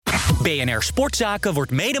BNR Sportzaken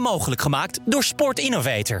wordt mede mogelijk gemaakt door Sport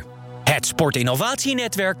Innovator. Het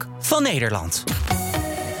sportinnovatienetwerk van Nederland.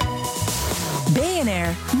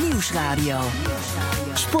 BNR Nieuwsradio.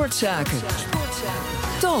 Sportzaken.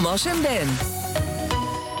 Thomas en Ben.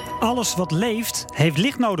 Alles wat leeft, heeft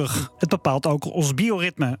licht nodig. Het bepaalt ook ons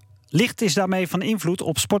bioritme. Licht is daarmee van invloed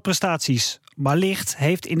op sportprestaties. Maar licht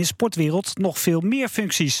heeft in de sportwereld nog veel meer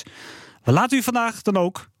functies. We laten u vandaag dan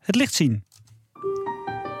ook het licht zien.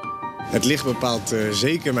 Het licht bepaalt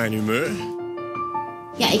zeker mijn humeur.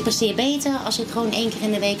 Ja, ik presteer beter als ik gewoon 1 keer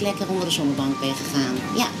in de week lekker onder de zonnebank ben gegaan.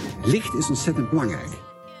 Ja. Licht is ontzettend belangrijk.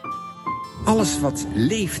 Alles wat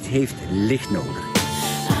leeft, heeft licht nodig.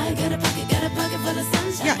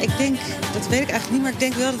 Ja, ik denk, dat weet ik eigenlijk niet, maar ik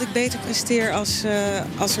denk wel dat ik beter presteer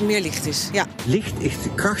als er meer licht is. Ja. Licht is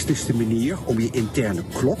de krachtigste manier om je interne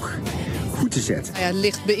klok goed te zetten. Ja,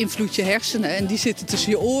 licht beïnvloedt je hersenen en die zitten tussen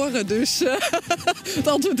je oren, dus het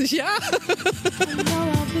antwoord is ja.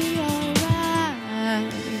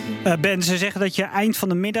 Ben, ze zeggen dat je eind van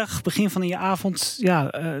de middag, begin van je avond,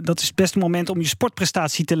 dat is het beste moment om je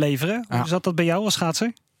sportprestatie te leveren. Ja. Hoe zat dat bij jou als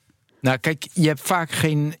schaatser? Nou, kijk, je hebt vaak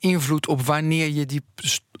geen invloed op wanneer je die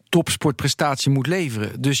topsportprestatie moet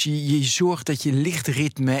leveren. Dus je zorgt dat je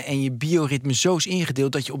lichtritme en je bioritme zo is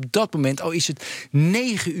ingedeeld dat je op dat moment, al is het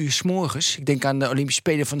 9 uur 's morgens, ik denk aan de Olympische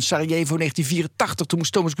Spelen van Sarajevo 1984, toen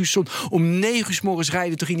moest Thomas Gustafsson om 9 uur 's morgens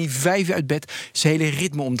rijden, toen ging hij 5 uur uit bed, zijn hele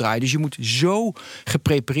ritme omdraaien. Dus je moet zo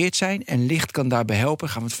geprepareerd zijn en licht kan daarbij helpen.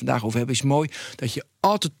 Daar gaan we het vandaag over hebben. Is mooi dat je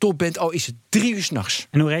altijd top bent, al is het 3 uur 's nachts.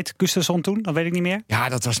 En hoe reed Gustafsson toen? Dat weet ik niet meer. Ja,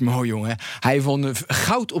 dat was mooi, jongen. Hij won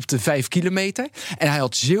goud op de 5 kilometer. En hij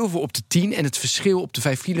had zilver op de 10. En het verschil op de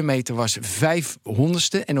 5 kilometer was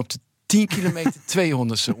 500ste. En op de 10 kilometer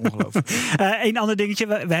 200ste. Ongelooflijk. Een ander dingetje.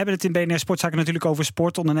 We hebben het in BNR Sportzaken natuurlijk over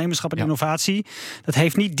sport, ondernemerschap en innovatie. Dat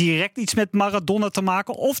heeft niet direct iets met Maradona te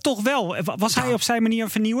maken. Of toch wel? Was hij op zijn manier een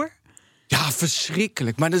vernieuwer? Ja,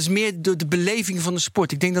 verschrikkelijk. Maar dat is meer de beleving van de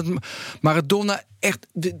sport. Ik denk dat Maradona echt,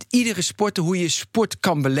 iedere sporter, hoe je sport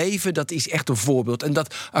kan beleven, dat is echt een voorbeeld. En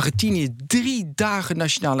dat Argentinië 3 dagen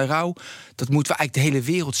nationale rouw, dat moeten we eigenlijk de hele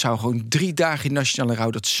wereld zou gewoon 3 dagen in nationale rouw.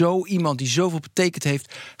 Dat zo iemand die zoveel betekend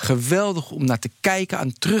heeft, geweldig om naar te kijken,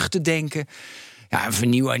 aan terug te denken. Ja, een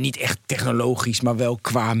vernieuwer, niet echt technologisch, maar wel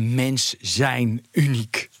qua mens zijn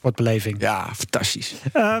uniek. Sportbeleving. Ja, fantastisch.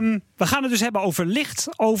 We gaan het dus hebben over licht,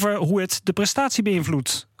 over hoe het de prestatie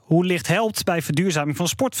beïnvloedt. Hoe licht helpt bij verduurzaming van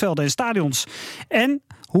sportvelden en stadions. En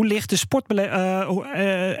hoe licht de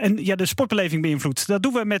sportbeleving beïnvloedt. Dat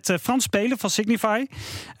doen we met Frans Spelen van Signify.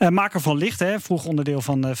 Maker van Licht, vroeg onderdeel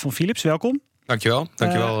van Philips. Welkom.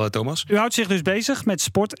 Dankjewel Thomas. U houdt zich dus bezig met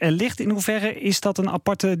sport en licht. In hoeverre is dat een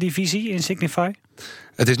aparte divisie in Signify?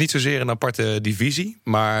 Het is niet zozeer een aparte divisie,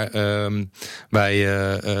 maar wij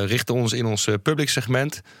richten ons in ons public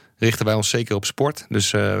segment, richten wij ons zeker op sport.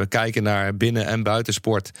 Dus we kijken naar binnen- en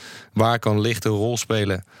buitensport. Waar kan licht een rol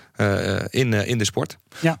spelen in de sport?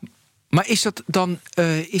 Ja. Maar is dat dan,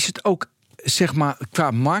 is het ook zeg maar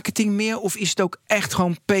qua marketing meer, of is het ook echt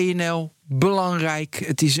gewoon PNL belangrijk?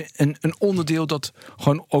 Het is een onderdeel dat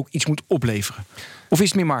gewoon ook iets moet opleveren. Of is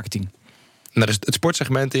het meer marketing? Nou, dus het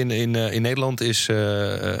sportsegment in Nederland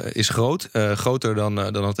is groot. Groter dan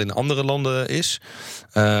het in andere landen is.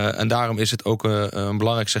 En daarom is het ook een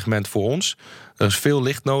belangrijk segment voor ons. Er is veel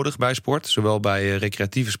licht nodig bij sport. Zowel bij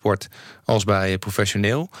recreatieve sport als bij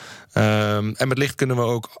professioneel. En met licht kunnen we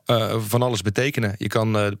ook van alles betekenen. Je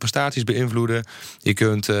kan de prestaties beïnvloeden.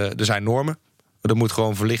 Er zijn normen. Er moet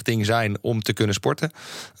gewoon verlichting zijn om te kunnen sporten.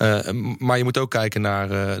 Maar je moet ook kijken naar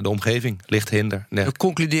de omgeving. Licht, hinder. Nee. Dan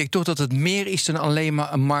concludeer ik toch dat het meer is dan alleen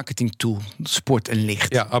maar een marketingtool. Sport en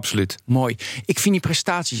licht. Ja, absoluut. Mooi. Ik vind die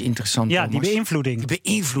prestaties interessant. Ja, Thomas. die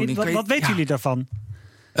beïnvloeding. Wat weten jullie daarvan?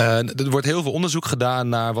 Er wordt heel veel onderzoek gedaan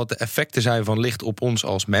naar wat de effecten zijn van licht op ons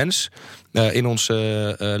als mens. In ons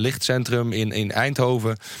lichtcentrum in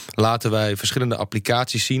Eindhoven laten wij verschillende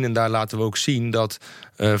applicaties zien. En daar laten we ook zien dat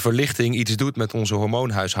verlichting iets doet met onze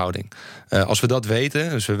hormoonhuishouding. Als we dat weten,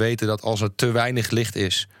 dus we weten dat als er te weinig licht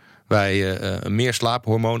is, wij meer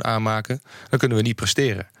slaaphormoon aanmaken, dan kunnen we niet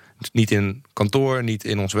presteren. Niet in kantoor, niet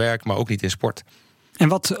in ons werk, maar ook niet in sport.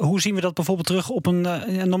 En hoe zien we dat bijvoorbeeld terug op een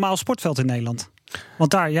normaal sportveld in Nederland?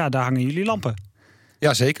 Want daar hangen jullie lampen.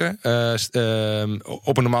 Ja, zeker.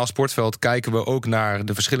 Op een normaal sportveld kijken we ook naar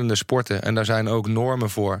de verschillende sporten. En daar zijn ook normen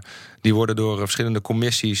voor. Die worden door verschillende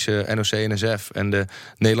commissies, NOC, NSF en de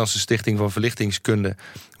Nederlandse Stichting van Verlichtingskunde,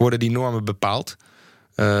 worden die normen bepaald.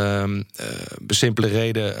 Simpele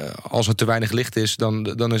reden, als er te weinig licht is,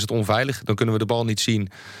 dan is het onveilig. Dan kunnen we de bal niet zien.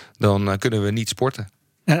 Dan kunnen we niet sporten.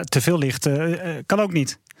 Te veel licht kan ook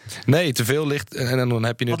niet. Nee, te veel licht. En dan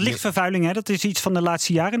heb je Want lichtvervuiling, hè, dat is iets van de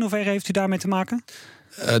laatste jaren. In hoeverre heeft u daarmee te maken?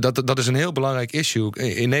 Dat is een heel belangrijk issue.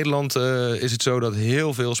 In Nederland is het zo dat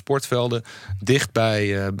heel veel sportvelden dicht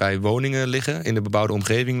bij woningen liggen, in de bebouwde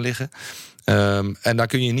omgeving liggen. En daar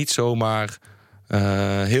kun je niet zomaar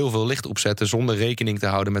heel veel licht opzetten zonder rekening te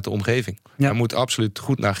houden met de omgeving. Ja. Daar moet absoluut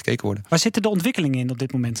goed naar gekeken worden. Waar zitten de ontwikkelingen in op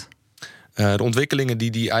dit moment? De ontwikkelingen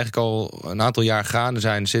die eigenlijk al een aantal jaar gaande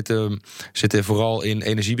zijn, zitten vooral in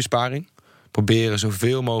energiebesparing. Proberen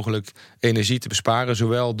zoveel mogelijk energie te besparen.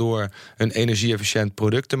 Zowel door een energie-efficiënt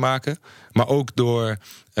product te maken, maar ook door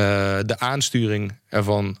de aansturing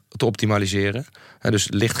ervan te optimaliseren. Dus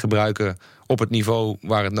licht gebruiken op het niveau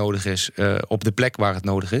waar het nodig is, op de plek waar het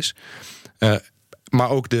nodig is. Maar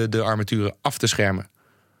ook de armaturen af te schermen.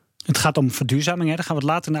 Het gaat om verduurzaming, hè? Daar gaan we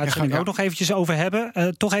het later in de uitzending ook nog eventjes over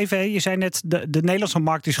hebben. Toch even, je zei net, de Nederlandse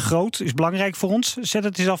markt is groot, is belangrijk voor ons. Zet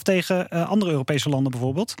het eens af tegen andere Europese landen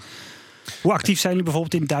bijvoorbeeld. Hoe actief zijn jullie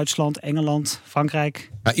bijvoorbeeld in Duitsland, Engeland, Frankrijk?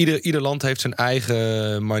 Ieder land heeft zijn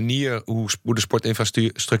eigen manier hoe de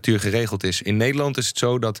sportinfrastructuur geregeld is. In Nederland is het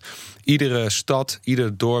zo dat iedere stad,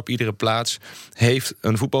 ieder dorp, iedere plaats heeft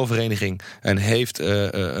een voetbalvereniging en heeft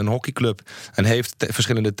een hockeyclub en heeft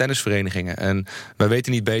verschillende tennisverenigingen. En wij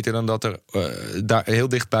weten niet beter dan dat er daar heel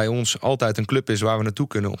dicht bij ons altijd een club is waar we naartoe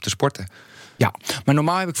kunnen om te sporten. Ja, maar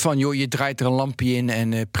normaal heb ik van, je draait er een lampje in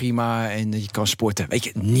en prima en je kan sporten. Weet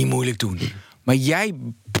je, niet moeilijk doen. Maar jij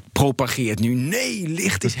propageert nu, nee,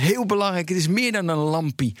 licht is heel belangrijk. Het is meer dan een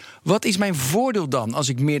lampje. Wat is mijn voordeel dan als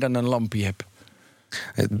ik meer dan een lampje heb?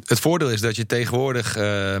 Het voordeel is dat je tegenwoordig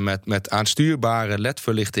met aanstuurbare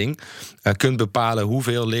LED-verlichting kunt bepalen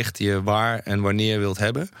hoeveel licht je waar en wanneer wilt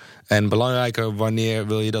hebben. En belangrijker, wanneer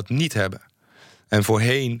wil je dat niet hebben. En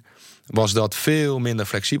voorheen was dat veel minder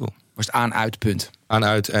flexibel. Was het aan-uit punt?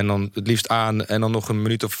 Aan-uit en dan het liefst aan en dan nog een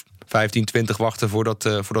minuut of 15, 20 wachten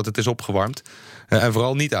voordat het is opgewarmd. En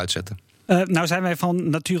vooral niet uitzetten. Nou zijn wij van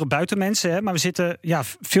nature buitenmensen, hè, maar we zitten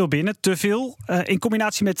veel binnen, te veel. In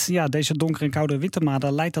combinatie met deze donkere en koude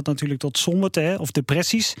wintermaanden leidt dat natuurlijk tot somberte of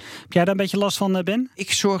depressies. Heb jij daar een beetje last van, Ben?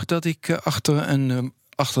 Ik zorg dat ik achter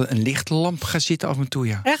een lichtlamp ga zitten af en toe,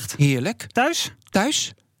 ja. Echt? Heerlijk. Thuis?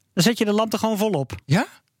 Thuis. Dan zet je de lamp er gewoon volop? Ja.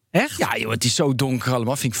 Echt? Ja, joh, het is zo donker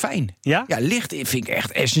allemaal. Vind ik fijn. Ja? Ja, licht vind ik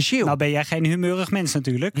echt essentieel. Nou ben jij geen humeurig mens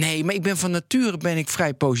natuurlijk. Nee, maar van nature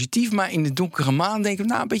vrij positief. Maar in de donkere maand denk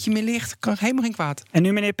ik, een beetje meer licht. Kan helemaal geen kwaad. En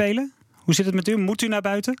nu, meneer Pelen? Hoe zit het met u? Moet u naar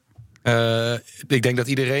buiten? Ik denk dat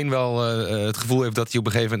iedereen wel het gevoel heeft dat hij op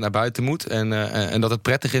een gegeven moment naar buiten moet. En dat het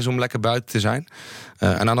prettig is om lekker buiten te zijn.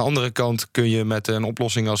 En aan de andere kant kun je met een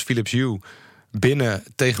oplossing als Philips Hue binnen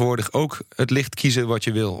tegenwoordig ook het licht kiezen wat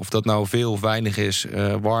je wil. Of dat nou veel of weinig is,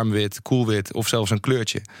 warm-wit, koelwit of zelfs een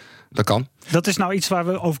kleurtje. Dat kan. Dat is nou iets waar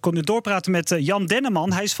we over kunnen doorpraten met Jan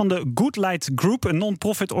Denneman. Hij is van de Good Light Group, een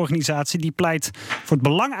non-profit organisatie die pleit voor het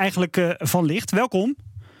belang eigenlijk van licht. Welkom.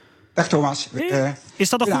 Dag Thomas. Is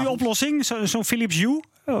dat een goede oplossing, zo'n Philips Hue,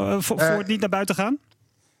 voor het niet naar buiten gaan?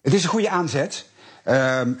 Het is een goede aanzet.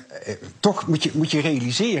 Toch moet je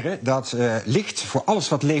realiseren dat licht voor alles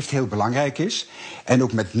wat leeft heel belangrijk is. En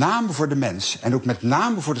ook met name voor de mens. En ook met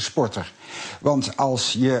name voor de sporter. Want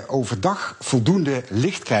als je overdag voldoende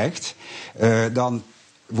licht krijgt, dan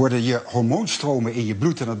worden je hormoonstromen in je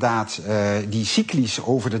bloed inderdaad, die cyclisch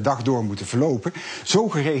over de dag door moeten verlopen, zo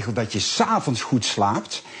geregeld dat je 's avonds goed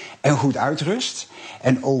slaapt en goed uitrust.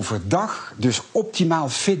 En overdag dus optimaal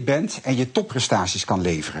fit bent en je topprestaties kan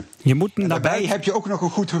leveren. En daarbij heb je ook nog een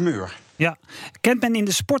goed humeur. Ja. Kent men in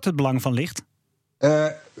de sport het belang van licht?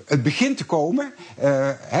 Het begint te komen,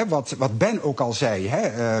 wat Ben ook al zei.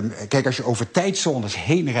 Kijk, als je over tijdzones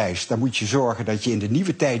heen reist, dan moet je zorgen dat je in de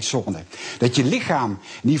nieuwe tijdzone, dat je lichaam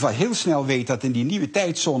in ieder geval heel snel weet dat in die nieuwe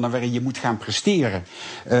tijdzone waarin je moet gaan presteren,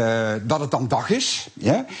 dat het dan dag is.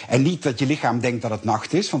 Ja? En niet dat je lichaam denkt dat het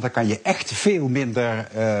nacht is, want dan kan je echt veel minder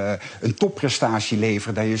een topprestatie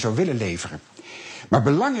leveren dan je zou willen leveren. Maar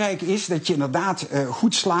belangrijk is dat je inderdaad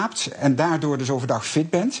goed slaapt en daardoor dus overdag fit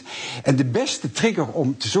bent. En de beste trigger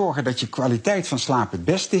om te zorgen dat je kwaliteit van slaap het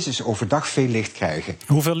best is overdag veel licht krijgen.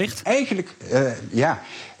 Hoeveel licht? Eigenlijk,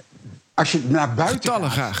 als je naar buiten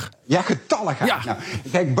getallen gaat, graag. Ja, getallen graag. Ja. Nou,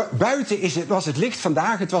 kijk, buiten was het licht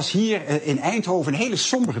vandaag. Het was hier in Eindhoven een hele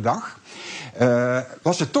sombere dag.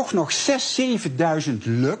 Was het toch nog 6.000, 7.000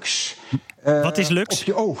 lux. Wat is lux? Op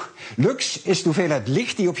je oog. Lux is de hoeveelheid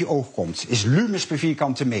licht die op je oog komt. Is lumens per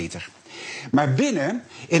vierkante meter. Maar binnen,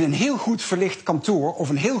 in een heel goed verlicht kantoor of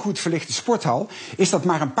een heel goed verlichte sporthal, is dat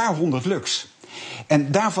maar een paar honderd lux.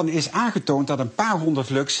 En daarvan is aangetoond dat een paar honderd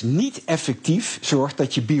lux niet effectief zorgt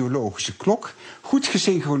dat je biologische klok goed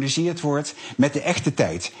gesynchroniseerd wordt met de echte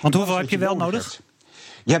tijd. Want hoeveel heb je wel nodig?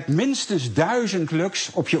 Je hebt minstens 1000 lux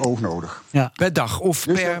op je oog nodig. Ja. Per dag of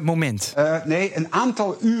dus per moment? Nee, een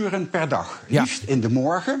aantal uren per dag. Ja. Liefst in de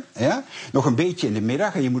morgen, nog een beetje in de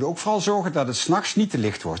middag. En je moet ook vooral zorgen dat het 's nachts niet te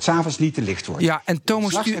licht wordt. 's Avonds niet te licht wordt. Ja, en Thomas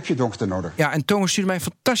 's nachts heb je donker nodig. Ja, en Thomas stuurde mij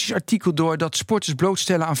een fantastisch artikel door dat sporters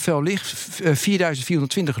blootstellen aan fel licht,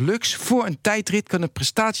 4420 lux. Voor een tijdrit kan de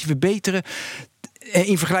prestatie verbeteren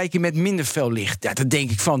in vergelijking met minder fel licht. Ja, dat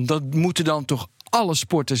denk ik van, dat moeten dan toch alle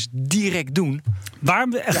sporters direct doen.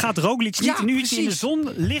 Waarom gaat Roglic niet een uurtje in de zon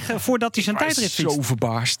liggen voordat hij zijn tijdrit fietst? Zo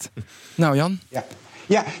verbaasd. Nou, Jan?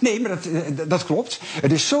 Ja, nee, maar dat klopt.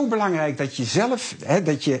 Het is zo belangrijk dat je zelf,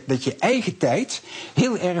 dat je eigen tijd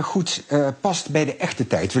heel erg goed past bij de echte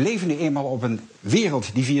tijd. We leven nu eenmaal op een wereld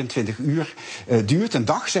die 24 uur duurt, een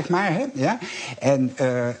dag zeg maar. En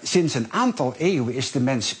sinds een aantal eeuwen is de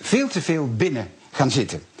mens veel te veel binnen gaan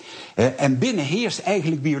zitten. En binnen heerst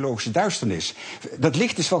eigenlijk biologische duisternis. Dat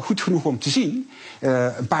licht is wel goed genoeg om te zien.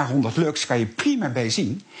 Een paar 100 lux kan je prima bij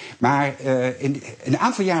zien. Maar een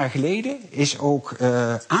aantal jaren geleden is ook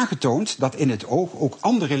aangetoond dat in het oog ook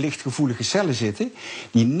andere lichtgevoelige cellen zitten,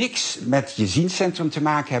 die niks met je zienscentrum te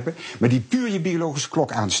maken hebben, maar die puur je biologische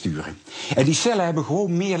klok aansturen. En die cellen hebben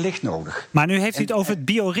gewoon meer licht nodig. Maar nu heeft u het over het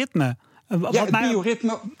bioritme.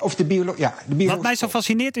 Bioritme of de biologische. Wat mij zo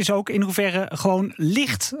fascineert is ook in hoeverre gewoon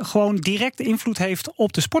licht gewoon direct invloed heeft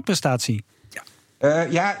op de sportprestatie.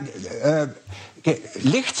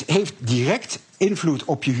 Licht heeft direct invloed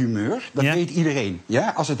op je humeur. Dat weet iedereen.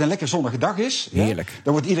 Ja? Als het een lekker zonnige dag is,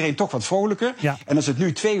 dan wordt iedereen toch wat vrolijker. Ja. En als het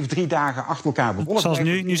nu 2 of 3 dagen achter elkaar bewolkt zoals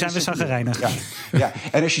nu zijn we chagrijnig. Ja.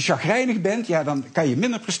 En als je chagrijnig bent, dan kan je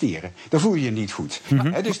minder presteren. Dan voel je je niet goed.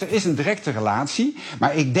 Dus er is een directe relatie.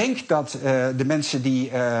 Maar ik denk dat de mensen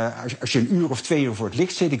die, als je een uur of 2 uur voor het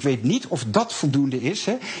licht zit, ik weet niet of dat voldoende is.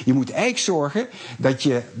 Je moet eigenlijk zorgen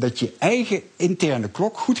dat je eigen interne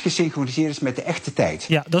klok goed gesynchroniseerd is met de echte tijd.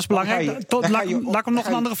 Ja, dat is belangrijk. Laat ik hem nog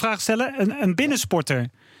een andere vraag stellen. Een binnensporter.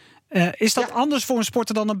 Is dat anders voor een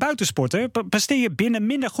sporter dan een buitensporter? Presteer je binnen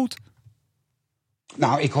minder goed?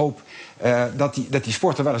 Nou, ik hoop dat die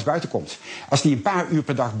sporter wel eens buiten komt. Als hij een paar uur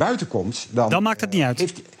per dag buiten komt, dan maakt het niet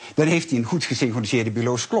uit. Dan heeft hij een goed gesynchroniseerde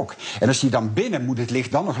biologische klok. En als hij dan binnen moet het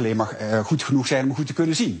licht dan nog alleen maar goed genoeg zijn om goed te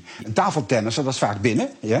kunnen zien. Een tafeltennisser, dat is vaak binnen.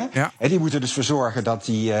 Ja? En die moet er dus voor zorgen dat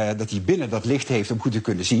hij binnen dat licht heeft om goed te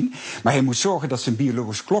kunnen zien. Maar hij moet zorgen dat zijn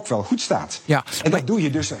biologische klok wel goed staat. Ja. En dat doe je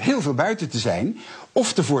dus heel veel buiten te zijn,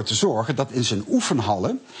 of ervoor te zorgen dat in zijn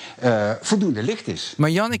oefenhallen voldoende licht is. Maar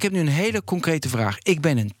Jan, ik heb nu een hele concrete vraag. Ik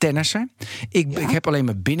ben een tennisser. Ik heb alleen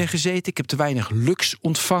maar binnen gezeten. Ik heb te weinig lux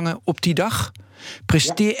ontvangen op die dag.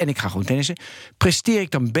 En ik ga gewoon tennissen. Presteer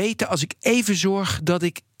ik dan beter als ik even zorg dat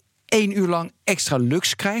ik 1 uur lang extra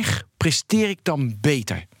lux krijg? Presteer ik dan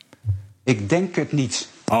beter? Ik denk het niet.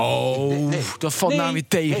 Dat valt nou weer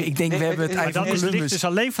tegen. Ik denk, we hebben het eigenlijk dan is het licht dus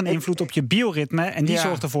alleen van invloed op je bioritme. En die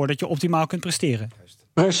zorgt ervoor dat je optimaal kunt presteren.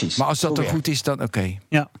 Precies. Maar als dat dan goed is, dan oké.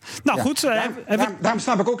 Ja. Nou goed. Daarom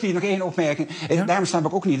snap ik ook niet, nog één opmerking. Daarom snap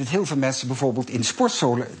ik ook niet dat heel veel mensen bijvoorbeeld in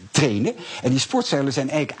sportscholen trainen. En die sportscholen zijn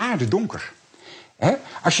eigenlijk aardedonker.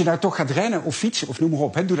 Als je nou toch gaat rennen of fietsen of noem maar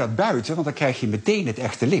op, doe dat buiten, want dan krijg je meteen het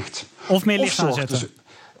echte licht. Of meer licht aanzetten.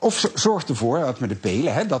 Of zorg ervoor, dat met de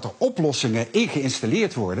pelen, dat er oplossingen in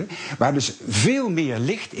geïnstalleerd worden, waar dus veel meer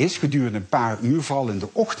licht is gedurende een paar uur, vooral in de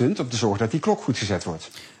ochtend, om te zorgen dat die klok goed gezet wordt.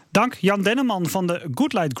 Dank Jan Denneman van de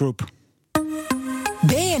Good Light Group.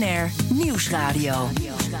 BNR Nieuwsradio.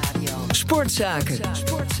 Sportzaken.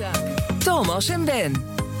 Thomas en Ben.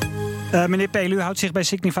 Meneer Pelu houdt zich bij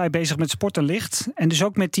Signify bezig met sport en licht. En dus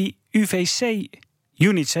ook met die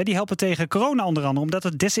UVC-units. Die helpen tegen corona onder andere, omdat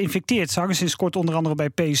het desinfecteert. Ze hangen sinds kort onder andere bij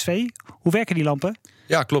PSV. Hoe werken die lampen?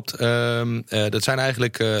 Ja, klopt. Dat zijn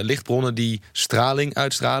eigenlijk lichtbronnen die straling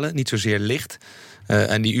uitstralen. Niet zozeer licht.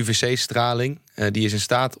 En die UVC-straling die is in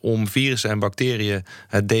staat om virussen en bacteriën,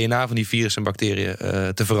 het DNA van die virussen en bacteriën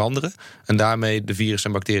te veranderen. En daarmee de virussen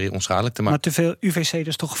en bacteriën onschadelijk te maken. Maar te veel UVC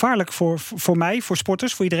is toch gevaarlijk voor mij, voor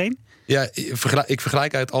sporters, voor iedereen? Ja, ik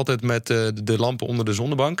vergelijk het altijd met de lampen onder de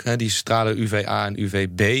zonnebank. Die stralen UVA en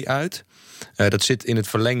UVB uit. Dat zit in het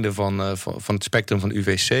verlengde van het spectrum van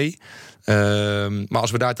UVC. Maar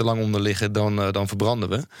als we daar te lang onder liggen, dan verbranden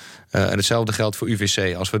we. En hetzelfde geldt voor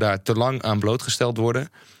UVC. Als we daar te lang aan blootgesteld worden,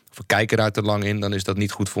 of we kijken daar te lang in, dan is dat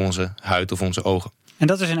niet goed voor onze huid of onze ogen. En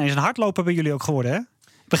dat is ineens een hardloper bij jullie ook geworden, hè?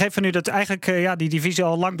 Ik begreep van u dat eigenlijk die divisie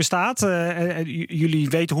al lang bestaat. Jullie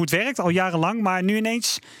weten hoe het werkt, al jarenlang. Maar nu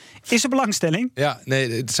ineens is er belangstelling. Ja,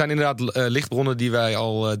 nee, het zijn inderdaad lichtbronnen die wij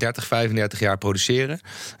al 30, 35 jaar produceren.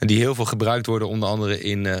 En die heel veel gebruikt worden, onder andere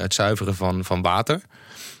in het zuiveren van water.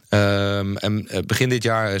 En begin dit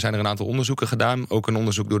jaar zijn er een aantal onderzoeken gedaan. Ook een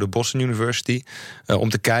onderzoek door de Boston University. Om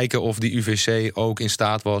te kijken of die UVC ook in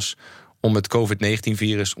staat was om het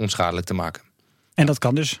COVID-19-virus onschadelijk te maken. En dat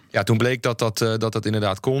kan dus? Ja, toen bleek dat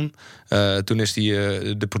inderdaad kon. Toen is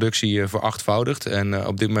de productie verachtvoudigd. En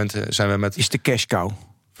op dit moment zijn we met... Is de cash cow?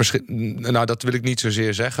 Nou, dat wil ik niet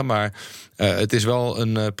zozeer zeggen. Maar het is wel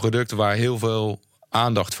een product waar heel veel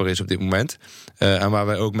aandacht voor is op dit moment. En waar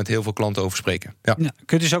wij ook met heel veel klanten over spreken. Ja. Ja,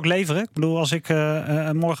 kunt u ze ook leveren? Ik bedoel, als ik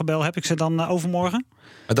morgen bel, heb ik ze dan overmorgen?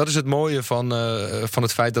 Dat is het mooie van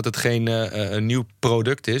het feit dat het geen een nieuw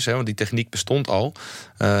product is. Want die techniek bestond al.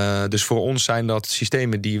 Dus voor ons zijn dat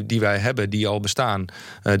systemen die wij hebben, die al bestaan.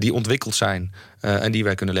 Die ontwikkeld zijn en die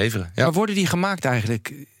wij kunnen leveren. Ja. Maar worden die gemaakt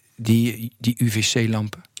eigenlijk, die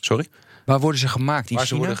UVC-lampen? Sorry? Waar worden ze gemaakt? Waar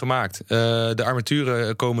ze worden gemaakt. De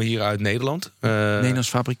armaturen komen hier uit Nederland. Nederlands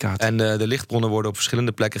fabrikaat. En de lichtbronnen worden op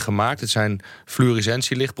verschillende plekken gemaakt. Het zijn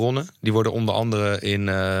fluorescentielichtbronnen. Die worden onder andere in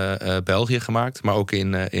België gemaakt, maar ook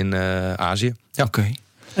in Azië. Ja. Oké.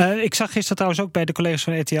 Ik zag gisteren trouwens ook bij de collega's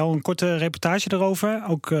van RTL een korte reportage erover.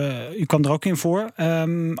 U kwam er ook in voor.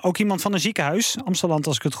 Ook iemand van een ziekenhuis, Amsterdam,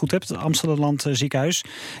 als ik het goed heb, het Amsterdam ziekenhuis.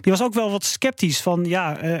 Die was ook wel wat sceptisch van,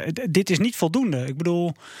 dit is niet voldoende. Ik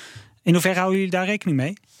bedoel, in hoeverre houden jullie daar rekening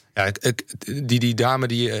mee? Ja, die dame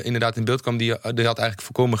die inderdaad in beeld kwam, die had eigenlijk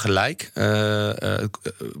volkomen gelijk.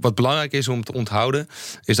 Wat belangrijk is om te onthouden,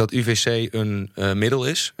 is dat UVC een middel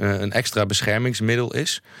is. Een extra beschermingsmiddel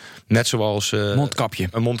is. Net zoals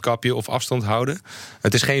een mondkapje of afstand houden.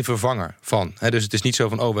 Het is geen vervanger van. Dus het is niet zo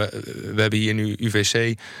van, we hebben hier nu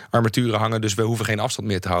UVC-armaturen hangen, dus we hoeven geen afstand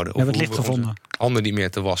meer te houden. We hebben het licht gevonden. Handen niet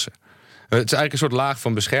meer te wassen. Het is eigenlijk een soort laag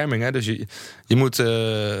van bescherming. Hè? Dus je moet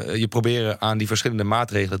je proberen aan die verschillende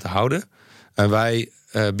maatregelen te houden. En wij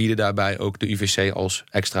bieden daarbij ook de UVC als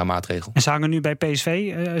extra maatregel. En ze hangen nu bij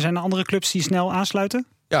PSV. Zijn er andere clubs die snel aansluiten?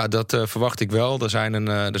 Ja, dat verwacht ik wel. Er zijn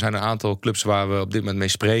een aantal clubs waar we op dit moment mee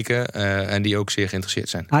spreken. En die ook zeer geïnteresseerd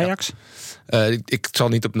zijn. Ajax? Ja. Ik zal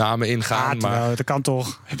niet op namen ingaan. Maar dat kan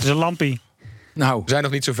toch. Het is een lampie. Nou, we zijn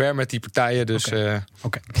nog niet zo ver met die partijen, dus...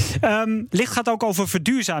 Licht gaat ook over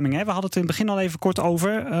verduurzaming. Hè? We hadden het in het begin al even kort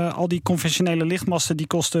over. Al die conventionele lichtmasten die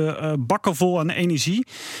kosten bakken vol aan energie.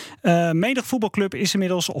 Menig voetbalclub is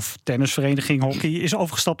inmiddels, of tennisvereniging, hockey, is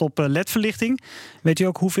overgestapt op LED-verlichting. Weet u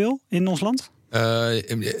ook hoeveel in ons land?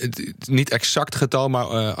 Niet exact getal, maar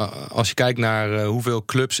als je kijkt naar hoeveel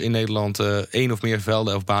clubs in Nederland 1 of meer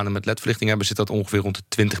velden of banen met LED-verlichting hebben, zit dat ongeveer rond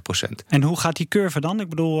de 20%. En hoe gaat die curve dan? Ik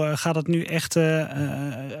bedoel, gaat dat nu echt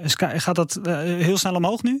heel snel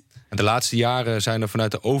omhoog nu? De laatste jaren zijn er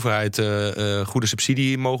vanuit de overheid goede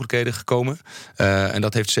subsidiemogelijkheden gekomen. En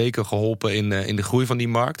dat heeft zeker geholpen in de groei van die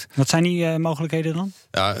markt. Wat zijn die mogelijkheden dan?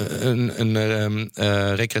 Ja, een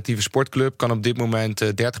recreatieve sportclub kan op dit moment 30%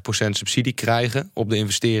 subsidie krijgen op de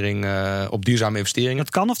investering, op duurzame investeringen. Dat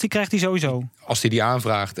kan of die krijgt hij sowieso? Als hij die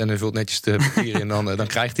aanvraagt en hij vult netjes de papieren in, dan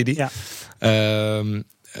krijgt hij die. Ja.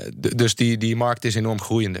 Dus die markt is enorm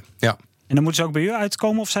groeiende. Ja. En dan moeten ze ook bij u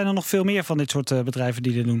uitkomen of zijn er nog veel meer van dit soort bedrijven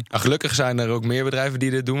die dit doen? Nou, gelukkig zijn er ook meer bedrijven die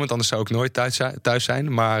dit doen, want anders zou ik nooit thuis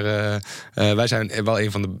zijn. Maar wij zijn wel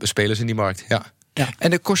een van de spelers in die markt. Ja. Ja.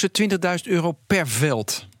 En dat kost €20.000 per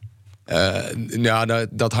veld.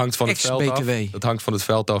 Dat hangt van het veld af. Dat hangt van het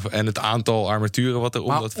veld af en het aantal armaturen wat er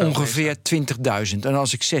om dat veld ongeveer 20.000. En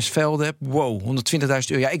als ik 6 velden heb,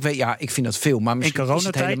 €120.000. Ik vind dat veel. Maar misschien in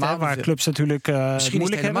coronatijd, waar clubs natuurlijk misschien moeilijk is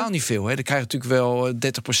het helemaal niet veel. Hè. Dan krijg je natuurlijk wel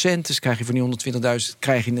 30%. Dus krijg je van die 120.000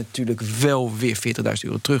 krijg je natuurlijk wel weer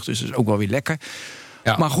 €40.000 terug. Dus dat is ook wel weer lekker.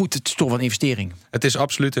 Ja. Maar goed, het is toch wel een investering. Het is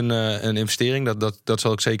absoluut een investering, dat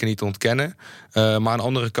zal ik zeker niet ontkennen. Maar aan de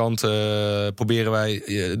andere kant proberen wij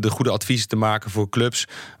de goede adviezen te maken voor clubs.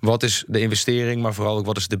 Wat is de investering, maar vooral ook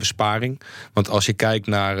wat is de besparing? Want als je kijkt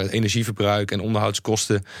naar het energieverbruik en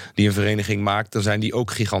onderhoudskosten die een vereniging maakt, dan zijn die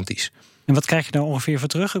ook gigantisch. En wat krijg je nou ongeveer voor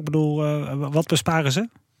terug? Ik bedoel, wat besparen ze?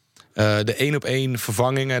 De 1-op-1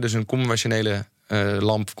 vervanging, dus een conventionele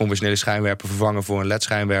lamp, conventionele schijnwerper vervangen voor een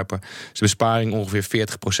LED-schijnwerper, is de besparing ongeveer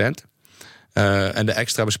 40%. En de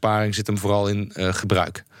extra besparing zit hem vooral in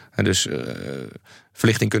gebruik. En dus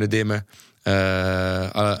verlichting kunnen dimmen,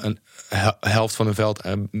 een helft van een veld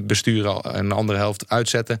besturen en een andere helft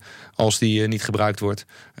uitzetten als die niet gebruikt wordt.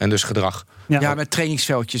 En dus gedrag. Ja, met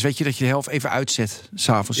trainingsveldjes. Weet je dat je de helft even uitzet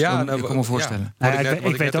s'avonds? Ja, ik kan me voorstellen. Ja.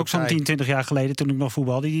 Ik weet ook zo'n 10, 20 jaar geleden toen ik nog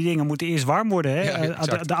voetbalde. Die dingen moeten eerst warm worden. Hè? Ja,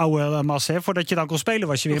 de oude massa. Voordat je dan kon spelen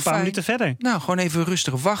was je weer een paar minuten verder. Nou, gewoon even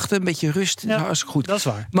rustig wachten. Een beetje rust. Ja, dat is goed. Dat is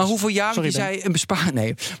waar. Maar hoeveel jaar, je zei een besparing.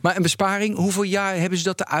 Nee, maar een besparing. Hoeveel jaar hebben ze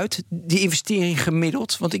dat eruit? Die investering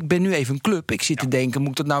gemiddeld? Want ik ben nu even een club. Ik zit te denken, moet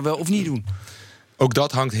ik dat nou wel of niet doen? Ook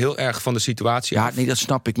dat hangt heel erg van de situatie af. Ja, nee, dat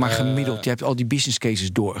snap ik. Maar gemiddeld, je hebt al die business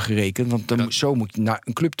cases doorgerekend. Want zo moet je naar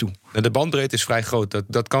een club toe. De bandbreedte is vrij groot.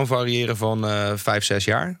 Dat kan variëren van 5, 6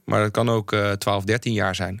 jaar. Maar dat kan ook 12, 13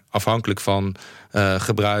 jaar zijn. Afhankelijk van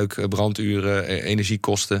gebruik, branduren,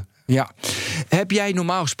 energiekosten. Ja. Heb jij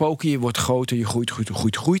normaal gesproken, je wordt groter, je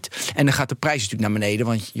groeit. En dan gaat de prijs natuurlijk naar beneden,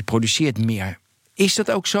 want je produceert meer. Is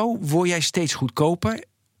dat ook zo? Word jij steeds goedkoper?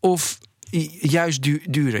 Of juist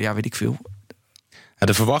duurder? Ja, weet ik veel.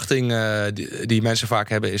 De verwachting die mensen vaak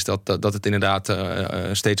hebben is dat het inderdaad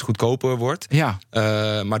steeds goedkoper wordt. Ja.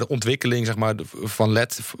 Maar de ontwikkeling zeg maar, van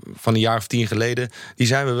LED van een jaar of 10 geleden, die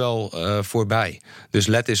zijn we wel voorbij. Dus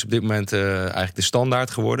LED is op dit moment eigenlijk de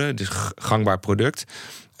standaard geworden. Het is een gangbaar product.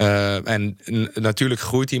 En natuurlijk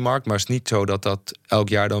groeit die markt, maar het is niet zo dat elk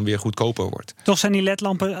jaar dan weer goedkoper wordt. Toch zijn die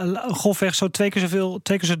LED-lampen grofweg zo 2 keer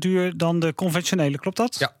zo duur dan de conventionele, klopt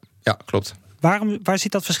dat? Ja, klopt. Waar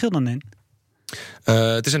zit dat verschil dan in?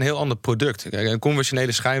 Het is een heel ander product. Kijk, een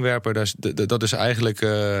conventionele schijnwerper, dat is eigenlijk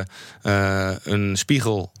een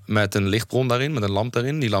spiegel met een lichtbron daarin, met een lamp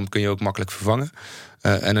daarin. Die lamp kun je ook makkelijk vervangen.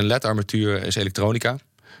 En een LED-armatuur is elektronica.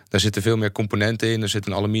 Daar zitten veel meer componenten in. Er zit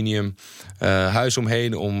een aluminium huis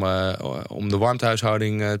omheen om de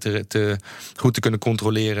warmtehuishouding goed te kunnen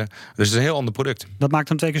controleren. Dus het is een heel ander product. Dat maakt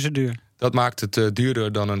hem 2 keer zo duur? Dat maakt het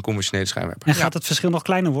duurder dan een conventionele schijnwerper. En gaat het verschil nog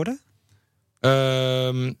kleiner worden?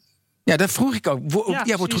 Ja, dat vroeg ik ook.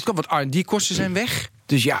 Wordt goedkoop, want R&D-kosten zijn weg.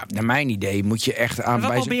 Dus ja, naar mijn idee moet je echt aan. We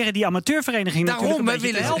proberen die amateurvereniging natuurlijk een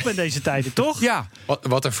beetje te helpen in deze tijden, toch? Ja.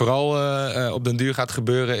 Wat er vooral op den duur gaat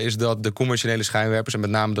gebeuren, is dat de commerciële schijnwerpers, en met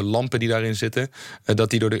name de lampen die daarin zitten, dat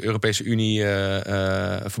die door de Europese Unie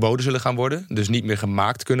verboden zullen gaan worden. Dus niet meer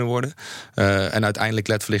gemaakt kunnen worden. En uiteindelijk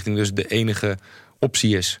LED-verlichting dus de enige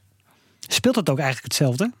optie is. Speelt het ook eigenlijk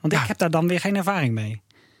hetzelfde? Want ik heb daar dan weer geen ervaring mee.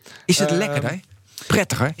 Is het lekker, hè?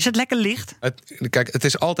 Prettiger? Is het lekker licht? Het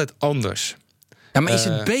is altijd anders. Ja, maar is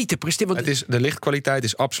het beter presteren? De lichtkwaliteit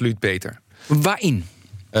is absoluut beter. Waarin?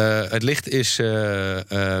 Het licht is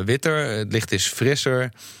witter, het licht is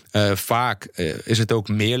frisser. Vaak is het ook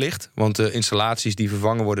meer licht. Want de installaties die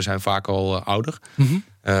vervangen worden zijn vaak al ouder. Mm-hmm.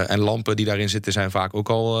 En lampen die daarin zitten zijn vaak ook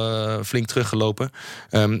al flink teruggelopen.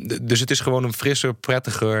 Dus het is gewoon een frisser,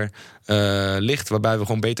 prettiger licht waarbij we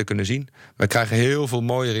gewoon beter kunnen zien. We krijgen heel veel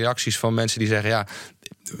mooie reacties van mensen die zeggen, ja,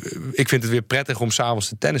 ik vind het weer prettig om 's avonds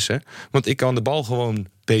te tennissen, want ik kan de bal gewoon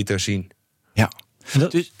beter zien. Ja.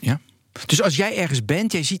 Dus als jij ergens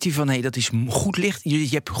bent, jij ziet hier van, dat is goed licht. Je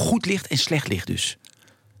hebt goed licht en slecht licht dus.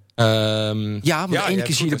 Want de ene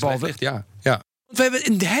keer zie je de bal weg. Ja. We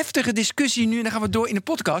hebben een heftige discussie nu en dan gaan we door in de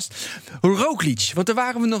podcast. Roglič, want daar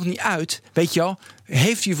waren we nog niet uit. Weet je al,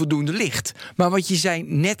 heeft hij voldoende licht? Maar wat je zei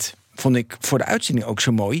net, vond ik voor de uitzending ook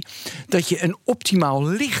zo mooi, dat je een optimaal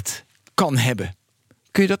licht kan hebben.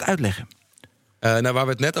 Kun je dat uitleggen? Waar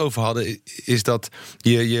we het net over hadden, is dat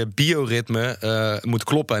je bioritme moet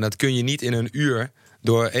kloppen. En dat kun je niet in een uur,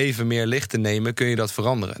 door even meer licht te nemen, kun je dat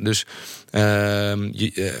veranderen. Dus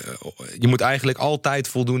je moet eigenlijk altijd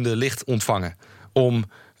voldoende licht ontvangen om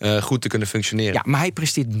goed te kunnen functioneren. Ja, maar hij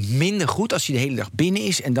presteert minder goed als hij de hele dag binnen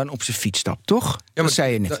is en dan op zijn fiets stapt, toch? Ja, dat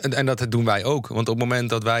zei je net. En dat doen wij ook. Want op het moment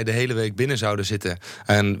dat wij de hele week binnen zouden zitten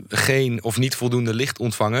en geen of niet voldoende licht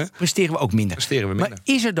ontvangen, presteren we ook minder. Maar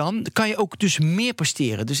is er dan, kan je ook dus meer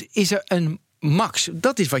presteren? Dus is er een max?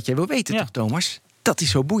 Dat is wat jij wil weten, toch, Thomas? Dat is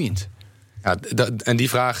zo boeiend. Ja, en die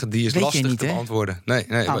vraag die is lastig te beantwoorden. Nee,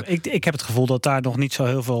 ik heb het gevoel dat daar nog niet zo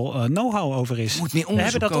heel veel know-how over is. We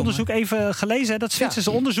hebben dat onderzoek even gelezen, dat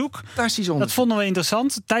Zwitserse onderzoek. Dat vonden we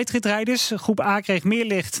interessant. Tijdritrijders, groep A kreeg meer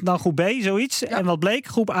licht dan groep B, zoiets. Ja. En wat bleek,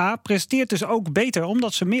 groep A presteert dus ook beter,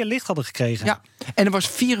 omdat ze meer licht hadden gekregen. Ja, en er was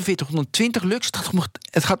 4420 lux.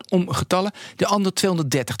 Het gaat om getallen. De andere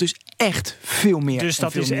 230, dus echt veel meer. Dus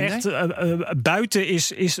dat is echt, buiten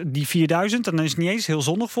is die 4000, en dan is het niet eens heel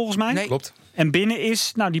zonnig volgens mij. Nee, klopt. En binnen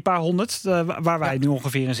is die paar honderd waar wij nu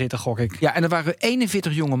ongeveer in zitten, gok ik. Ja, en er waren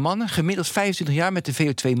 41 jonge mannen, gemiddeld 25 jaar, met een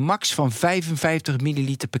VO2 max van 55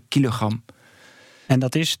 milliliter per kilogram. En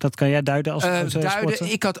dat kan jij duiden als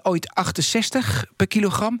sporter? Ik had ooit 68 per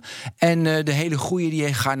kilogram. En de hele goeie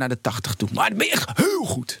die gaat naar de 80 toe. Maar dan ben je echt heel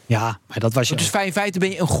goed. Ja, maar dat was je. Dus 55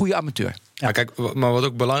 ben je een goede amateur. Ja, kijk, maar wat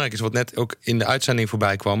ook belangrijk is, wat net ook in de uitzending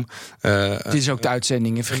voorbij kwam. Dit is ook de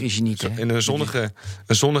uitzending, vergis je niet. Hè? In een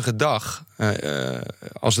zonnige dag,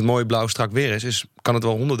 als het mooi blauw strak weer is, kan het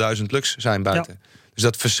wel 100.000 lux zijn buiten. Ja. Dus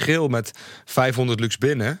dat verschil met 500 lux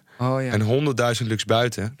binnen en 100.000 lux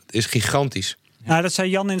buiten, dat is gigantisch. Nou, dat zei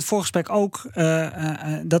Jan in het voorgesprek ook.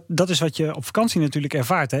 Dat is wat je op vakantie natuurlijk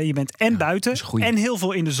ervaart. Hè? Je bent buiten en heel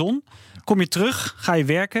veel in de zon. Kom je terug, ga je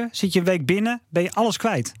werken, zit je een week binnen, ben je alles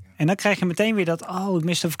kwijt. En dan krijg je meteen weer dat, ik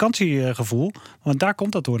mis een vakantiegevoel. Want daar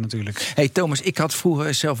komt dat door natuurlijk. Hey Thomas, ik had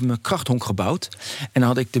vroeger zelf mijn krachthonk gebouwd. En dan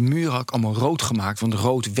had ik de muren allemaal rood gemaakt. Want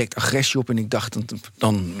rood wekt agressie op. En ik dacht,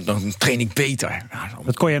 dan train ik beter.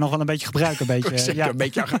 Dat kon je nog wel een beetje gebruiken. Een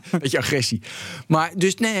beetje agressie. Maar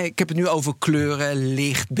dus nee, ik heb het nu over kleuren,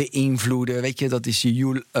 licht, beïnvloeden. Weet je, dat is je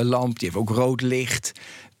Joule-lamp. Die heeft ook rood licht.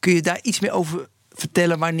 Kun je daar iets meer over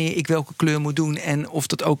vertellen wanneer ik welke kleur moet doen en of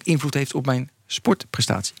dat ook invloed heeft op mijn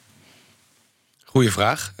sportprestatie? Goeie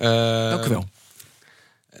vraag. Dank u wel.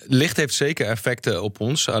 Licht heeft zeker effecten op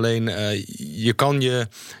ons. Alleen je kan je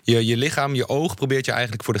lichaam, je oog probeert je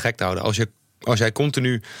eigenlijk voor de gek te houden. Als jij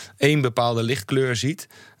continu één bepaalde lichtkleur ziet,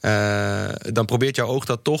 dan probeert jouw oog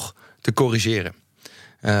dat toch te corrigeren.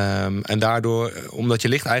 En daardoor, omdat je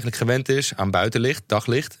licht eigenlijk gewend is aan buitenlicht,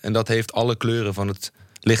 daglicht, en dat heeft alle kleuren van het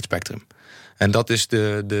lichtspectrum. En dat is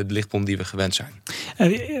de lichtbron die we gewend zijn.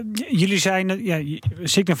 Jullie zijn,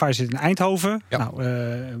 Signify zit in Eindhoven. Ja.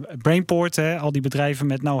 Brainport, al die bedrijven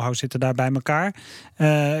met know-how zitten daar bij elkaar.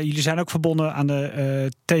 Jullie zijn ook verbonden aan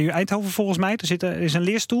de TU Eindhoven volgens mij. Er is een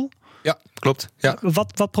leerstoel. Ja, klopt. Ja.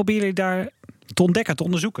 Wat proberen jullie daar te ontdekken, te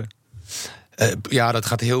onderzoeken? Dat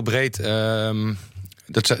gaat heel breed.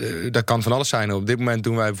 Dat kan van alles zijn. Op dit moment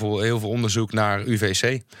doen wij bijvoorbeeld heel veel onderzoek naar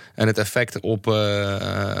UVC. En het effect op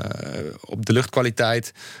de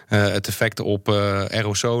luchtkwaliteit. Het effect op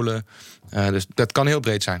aerosolen. Dus dat kan heel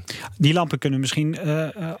breed zijn. Die lampen kunnen misschien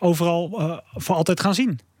overal voor altijd gaan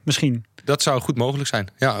zien. Misschien. Dat zou goed mogelijk zijn.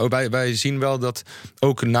 Ja, wij zien wel dat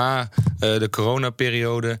ook na de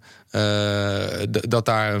coronaperiode dat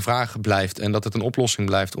daar een vraag blijft en dat het een oplossing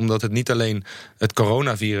blijft. Omdat het niet alleen het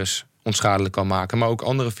coronavirus onschadelijk kan maken, maar ook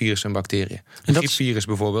andere virussen en bacteriën. Een griepvirus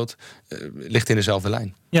bijvoorbeeld ligt in dezelfde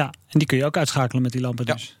lijn. Ja, en die kun je ook uitschakelen met die lampen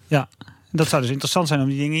dus. Ja. Dat zou dus interessant zijn om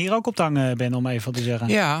die dingen hier ook op te hangen, Ben, om even te zeggen.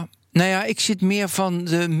 Ja. Nou ja, ik zit meer van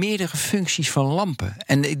de meerdere functies van lampen.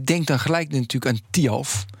 En ik denk dan gelijk natuurlijk aan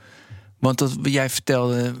Tialf. Want jij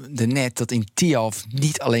vertelde net dat in Tialf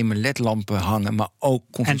niet alleen maar LED-lampen hangen, maar ook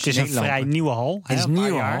conventionele lampen. En het is een vrij nieuwe hal. Het is een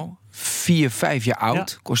nieuwe hal. 4-5 jaar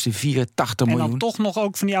oud. Kostte 84 miljoen. En dan toch nog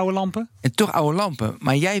ook van die oude lampen? En toch oude lampen.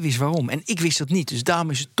 Maar jij wist waarom. En ik wist dat niet. Dus daarom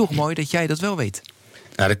is het toch mooi dat jij dat wel weet.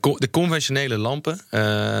 Nou, de conventionele lampen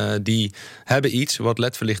die hebben iets wat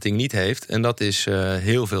LED-verlichting niet heeft. En dat is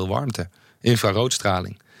heel veel warmte.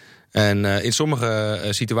 Infraroodstraling. En in sommige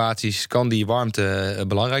situaties kan die warmte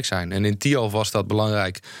belangrijk zijn. En in Tialf was dat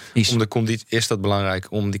belangrijk. Is dat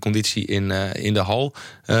belangrijk om die conditie in de hal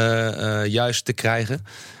juist te krijgen.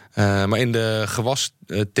 Maar in de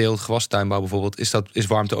gewastuinbouw bijvoorbeeld is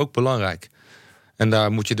warmte ook belangrijk. En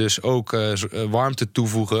daar moet je dus ook warmte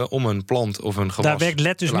toevoegen om een plant of een gewas. Daar werkt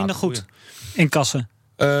LED dus minder goed in kassen?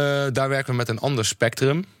 Daar werken we met een ander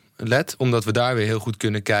spectrum LED, omdat we daar weer heel goed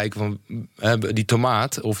kunnen kijken van die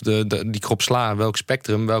tomaat of die krop sla, welk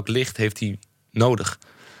spectrum, welk licht heeft die nodig.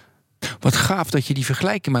 Wat gaaf dat je die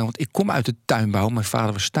vergelijking maakt, want ik kom uit de tuinbouw, mijn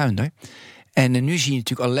vader was tuinder. En nu zie je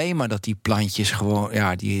natuurlijk alleen maar dat die plantjes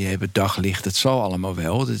gewoon, die hebben daglicht, het zal allemaal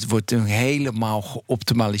wel. Het wordt helemaal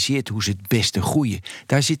geoptimaliseerd hoe ze het beste groeien.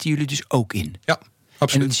 Daar zitten jullie dus ook in. Ja,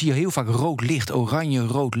 absoluut. En dan zie je heel vaak rood licht,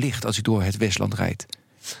 oranje-rood licht als ik door het Westland rijd.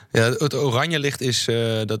 Ja, het oranje licht is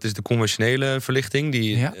de conventionele verlichting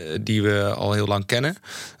die we al heel lang kennen.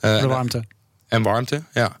 De warmte. En warmte,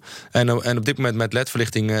 ja. En op dit moment met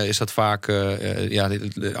LED-verlichting is dat vaak,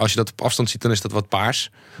 als je dat op afstand ziet, dan is dat wat paars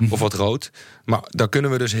of wat rood. Maar daar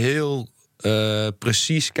kunnen we dus heel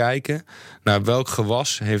precies kijken naar welk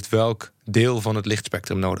gewas heeft welk deel van het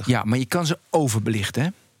lichtspectrum nodig. Ja, maar je kan ze overbelichten, hè?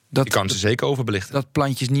 Je kan ze zeker overbelichten. Dat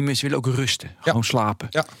plantjes niet meer, ze willen ook rusten. Gewoon slapen.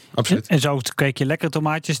 Ja, absoluut. En zo kweek je lekkere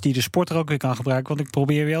tomaatjes die de sporter ook weer kan gebruiken. Want ik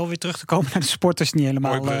probeer wel weer terug te komen naar de sporters. Niet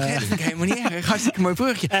helemaal. Mooi brugje. Dat vind ik helemaal niet erg. Hartstikke mooi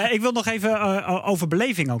brugje. Ik wil nog even over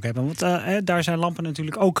beleving ook hebben. Want daar zijn lampen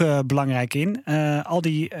natuurlijk ook belangrijk in. Al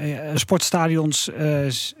die sportstadions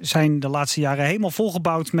zijn de laatste jaren helemaal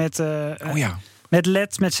volgebouwd met, met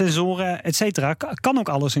LED, met sensoren, et cetera. Kan ook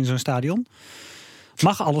alles in zo'n stadion?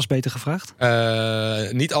 Mag alles, beter gevraagd?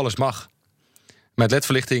 Niet alles mag. Met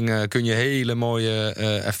LED-verlichting kun je hele mooie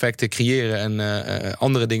effecten creëren en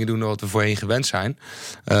andere dingen doen dan wat we voorheen gewend zijn.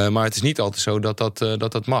 Maar het is niet altijd zo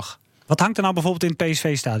dat mag. Wat hangt er nou bijvoorbeeld in het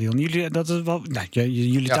PSV-stadion?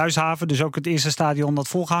 Jullie thuishaven, dus ook het eerste stadion dat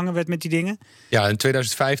volgehangen werd met die dingen? Ja, in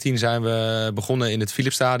 2015 zijn we begonnen in het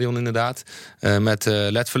Philipsstadion inderdaad. Met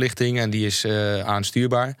LED-verlichting en die is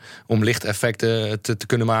aanstuurbaar om lichteffecten te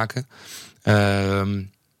kunnen maken.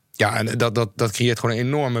 En dat creëert gewoon een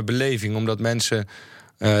enorme beleving, omdat mensen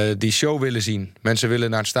die show willen zien. Mensen willen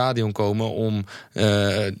naar het stadion komen om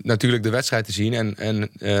natuurlijk de wedstrijd te zien en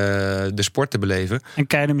de sport te beleven. En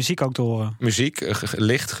keiharde muziek ook te horen. Muziek,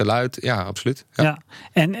 licht, geluid, ja, absoluut. Ja.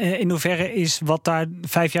 En in hoeverre is wat daar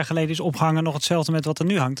 5 jaar geleden is opgehangen nog hetzelfde met wat er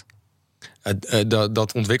nu hangt?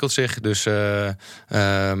 Dat ontwikkelt zich. Dus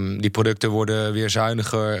die producten worden weer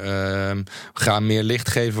zuiniger. Gaan meer licht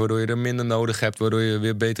geven, waardoor je er minder nodig hebt. Waardoor je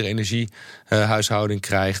weer betere energiehuishouding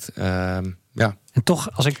krijgt. Ja. En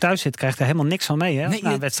toch, als ik thuis zit, krijg ik er helemaal niks van mee. Hè? Nee,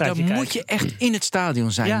 dan moet je echt in het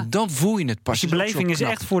stadion zijn. Ja. Dan voel je het pas. Dus die beleving is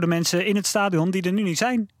echt voor de mensen in het stadion die er nu niet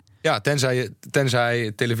zijn. Ja,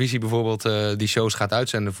 tenzij televisie bijvoorbeeld die shows gaat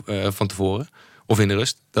uitzenden van tevoren. Of in de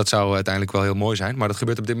rust. Dat zou uiteindelijk wel heel mooi zijn. Maar dat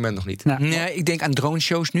gebeurt op dit moment nog niet. Nou, nee, ik denk aan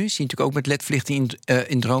droneshows nu. Zie je natuurlijk ook met ledverlichting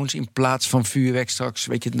in drones. In plaats van vuurwerk straks.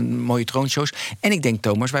 Weet je, de mooie droneshows. En ik denk,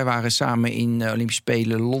 Thomas, wij waren samen in Olympische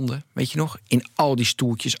Spelen Londen. Weet je nog? In al die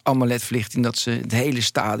stoeltjes, allemaal ledverlichting. Dat ze het hele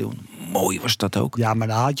stadion. Mooi was dat ook. Ja, maar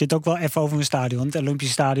daar had je het ook wel even over een stadion. Het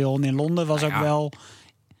Olympische Stadion in Londen was ook wel...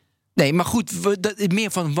 Nee, maar goed,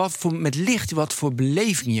 meer van met licht, wat voor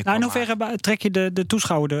beleving je kan in hoeverre betrek je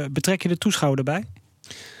de toeschouwer erbij?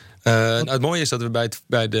 Het mooie is dat we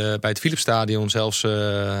bij het Philipsstadion zelfs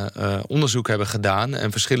onderzoek hebben gedaan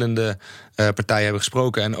en verschillende partijen hebben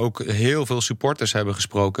gesproken en ook heel veel supporters hebben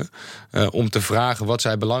gesproken om te vragen wat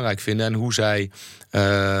zij belangrijk vinden en hoe zij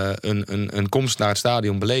een komst naar het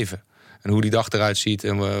stadion beleven. En hoe die dag eruit ziet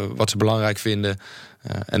en wat ze belangrijk vinden.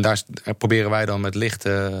 En daar proberen wij dan met licht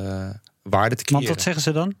waarde te creëren. Want wat zeggen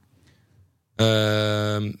ze dan?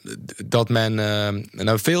 Dat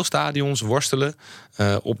men veel stadions worstelen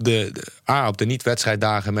op de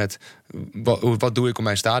niet-wedstrijddagen met wat doe ik om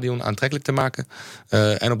mijn stadion aantrekkelijk te maken.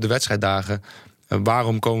 En op de wedstrijddagen,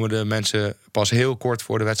 waarom komen de mensen pas heel kort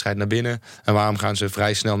voor de wedstrijd naar binnen en waarom gaan ze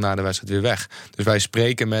vrij snel na de wedstrijd weer weg. Dus wij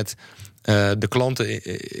spreken met de klanten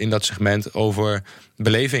in dat segment over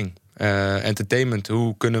beleving. Entertainment,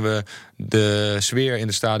 hoe kunnen we de sfeer in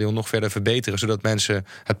het stadion nog verder verbeteren, zodat mensen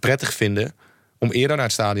het prettig vinden om eerder naar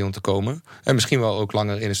het stadion te komen en misschien wel ook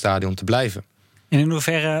langer in het stadion te blijven. En in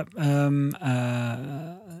hoeverre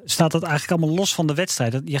staat dat eigenlijk allemaal los van de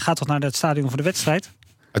wedstrijd? Je gaat toch naar het stadion voor de wedstrijd?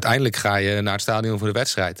 Uiteindelijk ga je naar het stadion voor de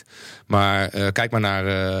wedstrijd. Maar kijk maar naar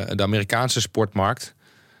de Amerikaanse sportmarkt.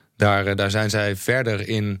 Daar zijn zij verder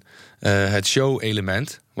in het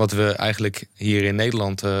show-element, wat we eigenlijk hier in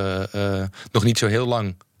Nederland nog niet zo heel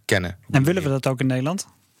lang kennen. En willen we dat ook in Nederland?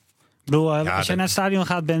 Ik bedoel, als je naar het stadion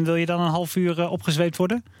gaat, wil je dan een half uur opgezweept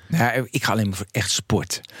worden? Nou, ik ga alleen maar voor echt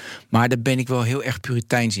sport. Maar daar ben ik wel heel erg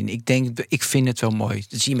puriteins in. Ik vind het wel mooi.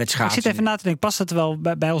 Dat zie je met schaatsen. Ik zit even na te denken, past het wel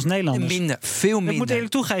bij ons Nederlanders? Veel minder. Ik moet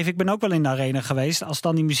eerlijk toegeven, ik ben ook wel in de arena geweest. Als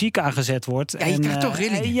dan die muziek aangezet wordt. Ja, je krijgt toch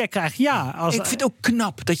rillingen. Ik vind het ook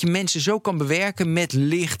knap dat je mensen zo kan bewerken met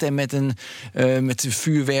licht en met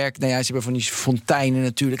vuurwerk. Nou ja, ze hebben van die fonteinen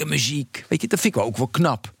natuurlijk en muziek. Weet je, dat vind ik ook wel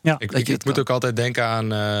knap. Ja. Ik moet ook altijd denken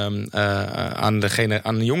aan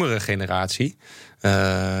de jongere generatie.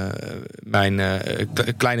 Mijn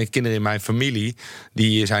kleine kinderen in mijn familie,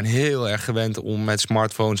 die zijn heel erg gewend om met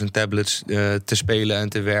smartphones en tablets te spelen en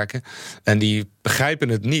te werken. En die begrijpen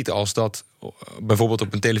het niet als dat bijvoorbeeld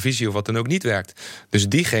op een televisie of wat dan ook niet werkt. Dus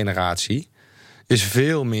die generatie is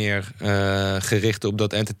veel meer gericht op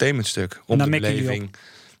dat entertainmentstuk. Om de beleving,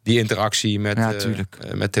 die interactie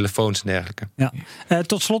met telefoons en dergelijke. Ja.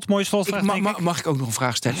 Tot slot, mooie slotvraag. Mag ik ook nog een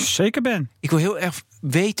vraag stellen? Zeker, Ben. Ik wil heel erg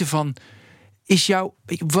weten van,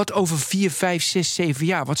 wat over 4, 5, 6, 7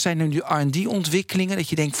 jaar? Wat zijn nu de R&D-ontwikkelingen? Dat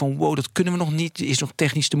je denkt van, wow, dat kunnen we nog niet. Is nog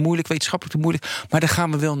technisch te moeilijk, wetenschappelijk te moeilijk. Maar daar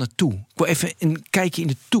gaan we wel naartoe. Ik wil even een kijkje in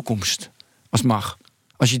de toekomst. Als het mag.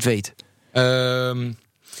 Als je het weet.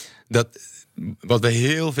 Wat we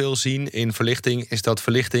heel veel zien in verlichting is dat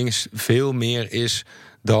verlichting veel meer is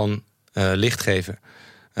dan licht geven.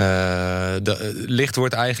 Licht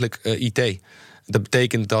wordt eigenlijk IT. Dat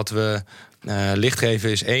betekent dat we licht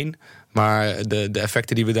geven is 1... Maar de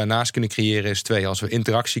effecten die we daarnaast kunnen creëren is 2. Als we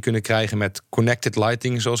interactie kunnen krijgen met connected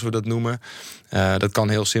lighting, zoals we dat noemen. Dat kan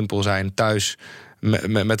heel simpel zijn thuis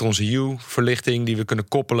met onze Hue-verlichting die we kunnen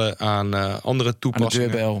koppelen aan andere toepassingen.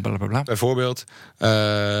 Aan de deurbel, blablabla. Bijvoorbeeld.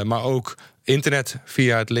 Maar ook internet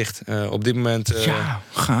via het licht. Op dit moment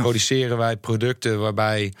produceren wij producten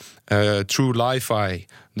waarbij True Li-Fi,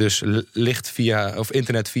 dus licht of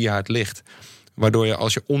internet via het licht, waardoor je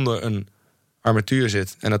als je onder een armatuur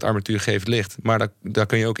zit en dat armatuur geeft licht, maar daar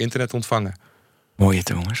kun je ook internet ontvangen. Mooie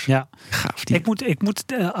Thomas. Ja. Gaaf. Ik moet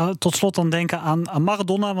tot slot dan denken aan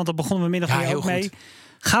Maradona, want daar begonnen we middag ook mee.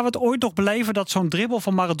 Gaan we het ooit nog beleven dat zo'n dribbel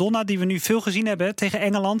van Maradona, die we nu veel gezien hebben tegen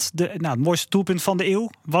Engeland, het mooiste doelpunt van de eeuw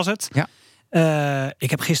was het. Ja. Ik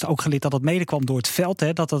heb gisteren ook geleerd dat het mede kwam door het veld.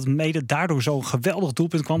 Hè, dat het mede daardoor zo'n geweldig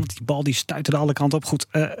doelpunt kwam. Want die bal die stuitte alle kanten op. Goed.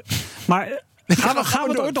 Maar gaan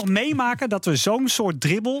we het ooit nog meemaken dat we zo'n soort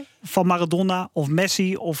dribbel van Maradona of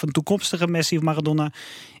Messi of een toekomstige Messi of Maradona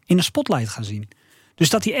in een spotlight gaan zien? Dus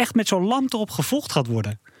dat hij echt met zo'n lamp erop gevolgd gaat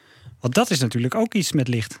worden. Want dat is natuurlijk ook iets met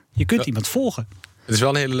licht. Je kunt iemand volgen. Het is wel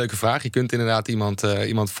een hele leuke vraag. Je kunt inderdaad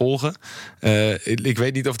iemand volgen. Ik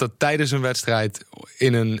weet niet of dat tijdens een wedstrijd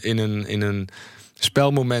in een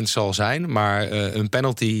spelmoment zal zijn. Maar een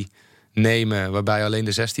penalty nemen waarbij alleen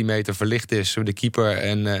de 16 meter verlicht is door de keeper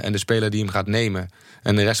en de speler die hem gaat nemen.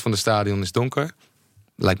 En de rest van het stadion is donker.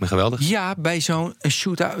 Lijkt me geweldig. Ja, bij zo'n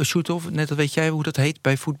shoot-off, net dat weet jij hoe dat heet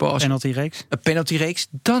bij voetbal. Penalty-reeks. Een penalty-reeks,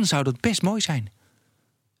 dan zou dat best mooi zijn.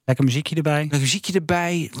 Lekker muziekje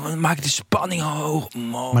erbij. Maak de spanning hoog.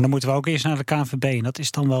 Maar dan moeten we ook eerst naar de KNVB. En dat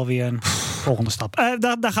is dan wel weer een volgende stap.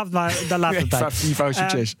 Daar gaan we maar. Daar laten we het bij.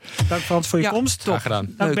 Succes. Dank Frans voor je komst. Graag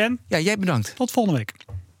gedaan. Dank Ben. Ja, jij bedankt. Tot volgende week.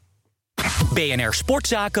 BNR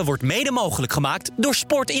Sportzaken wordt mede mogelijk gemaakt door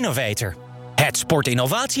Sport Innovator. Het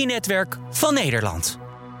sportinnovatienetwerk van Nederland.